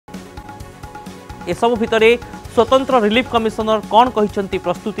एसबू भितर स्वतंत्र relief commissioner कौन कहते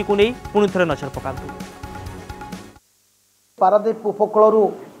प्रस्तुति को नहीं पुणी थे नजर पका। पारादीप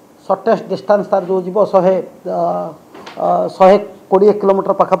उपकूल सर्टेस्ट डिस्टेंस तार जो जीव 120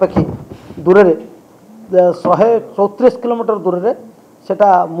 किलोमीटर पाखापाखि दूर में 134 किलोमीटर दूर में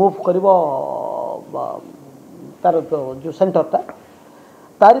सेटा मूव कर तार जो सेंटरटा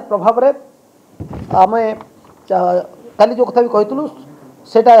तारी प्रभाव रे आम काली जो कथा भी कहूँ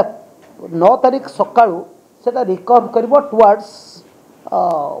सेटा 9 तारीख सकाळू सेटा रिकवर कर towards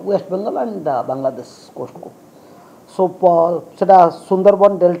waste Bengal and Bangladesh coast को। सो सेटा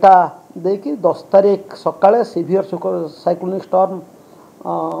सुंदरबन डेल्टा देकी 10 तारीख सकाळे सीवियर साइक्लोनिक स्टॉर्म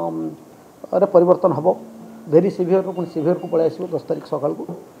रे परिवर्तन हम भेरी सीवियर पुणी सीवियर को पलि आसो 10 तारीख सकाळ को।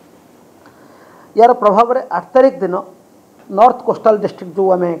 यार प्रभाव रे 8 तारीख दिन नॉर्थ कोस्टल डिस्ट्रिक्ट जो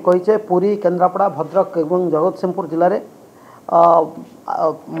आम कहीचे पुरी केन्द्रापड़ा भद्रक एवं जगतसिंहपुर जिले में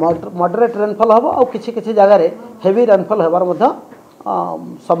मॉडरेट रेनफॉल हम आ किसी जगार हेवी रेनफॉल होबार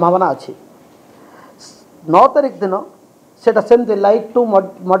संभावना अच्छी। 9 तारीख दिन सेटा सेमती light to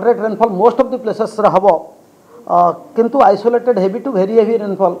moderate rainfall most of the places हम किंतु isolated heavy to very heavy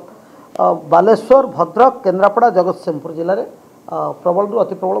rainfall Baleshwar Bhadrak Kendrapara Jagatsinghpur जिले में प्रबल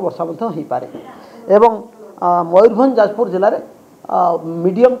अति प्रबल वर्षा हो पारे एवं मयूरभंज जाजपुर जिले में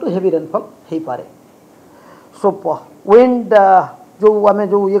मीडियम टू हेवी रेनफॉल हो पारे। सो विंड जो आम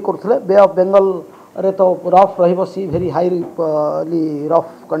जो ये करुले बे ऑफ बेंगल रे तो रफ रही सी भेरी हाईली रफ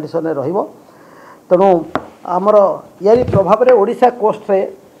कंडीशन रे रहिबो। तेणु आमर यारी प्रभाव रे ओडिशा कोस्ट रे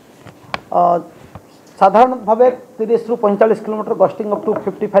साधारण भाव 30 रु 45 kilometre gusting up to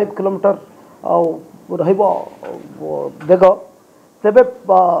 55 kilometre रहिबो बेग। तेबे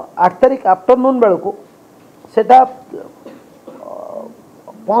 8 तारीख आफ्टरनून बेलू सेटा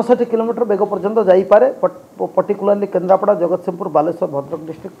 65 किलोमीटर बेग पर्यंत जाइपारे पर्टिकुलरली केन्द्रापड़ा जगतसिंहपुर बालेश्वर भद्रक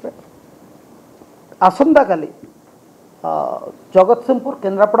डिस्ट्रिक्ट रे। आसंता काली जगतसिंहपुर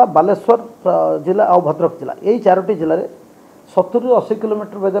केन्द्रापड़ा बालेश्वर जिला और भद्रक जिला यही 4टी जिले में 70 रु 80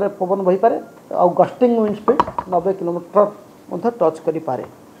 किलोमीटर बेगर पवन बही पारे आ gusting wind speed 90 kilometre touch करि पारे।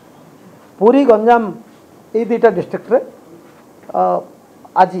 पुरी गंजाम ये 2टा डिस्ट्रिक्ट रे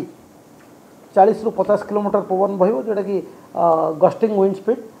आज 40 रु 50 किलोमीटर पवन बहिबो जोटा कि गस्टिंग विंड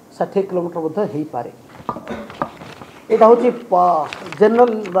स्पीड 60 किलोमीटर हो पारे। यहाँ हूँ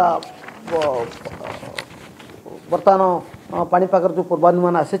जनरल बर्तमान पाणीपागर जो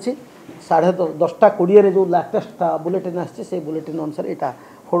पूर्वानुमान आसी 10:20 जो लाटेस्ट बुलेटिन आसी से बुलेटिन अनुसार यहाँ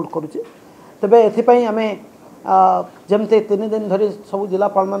होल्ड करुचे। तेबे एथिपाई आमे जमते 3 दिन धरी सब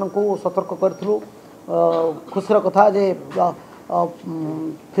जिलापाल मान सतर्क करूँ। खुशीर कथा जे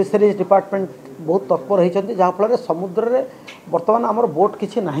फिशरीज डिपार्टमेंट बहुत तत्पर होती जहाँफल समुद्र रे बर्तमान आमर बोट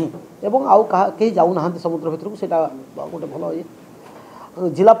किसी ना एवं आउ कहीं जाऊना समुद्र भितर को सीटा गोटे भल ये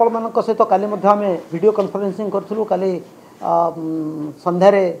जिलापाल मान सहित काली आम वीडियो कॉन्फ्रेंसिंग करूँ। काली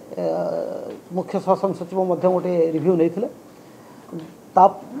संध्यारे मुख्य शासन सचिव गोटे रिव्यू नहीं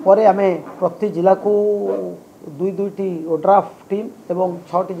तापर आम प्रति जिला को 2-2टी ओड्राफ टीम एवं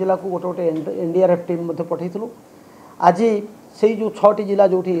 6टी जिला को गोटे गोटे एनडीआरएफ टीम पठेलु। आज से जो 6टी जिला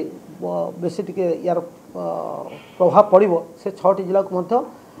जो बेसी टिके यार प्रभाव पड़ो से 6टी जिला को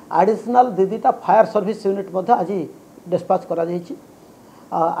एडिशनल 2-2टा फायर सर्विस यूनिट आज डिस्पैच करा जायछि।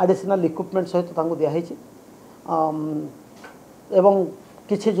 एडिशनल इक्विपमेंट सहित दिखाई एवं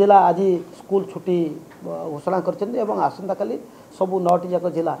किछि जिला आज स्कूल छुट्टी घोषणा कर आसंता काली सबू 9टी जाक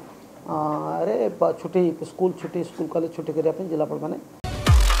जिला रे छुट्टी स्कूल कॉलेज छुट्टी करने जिलापाल माने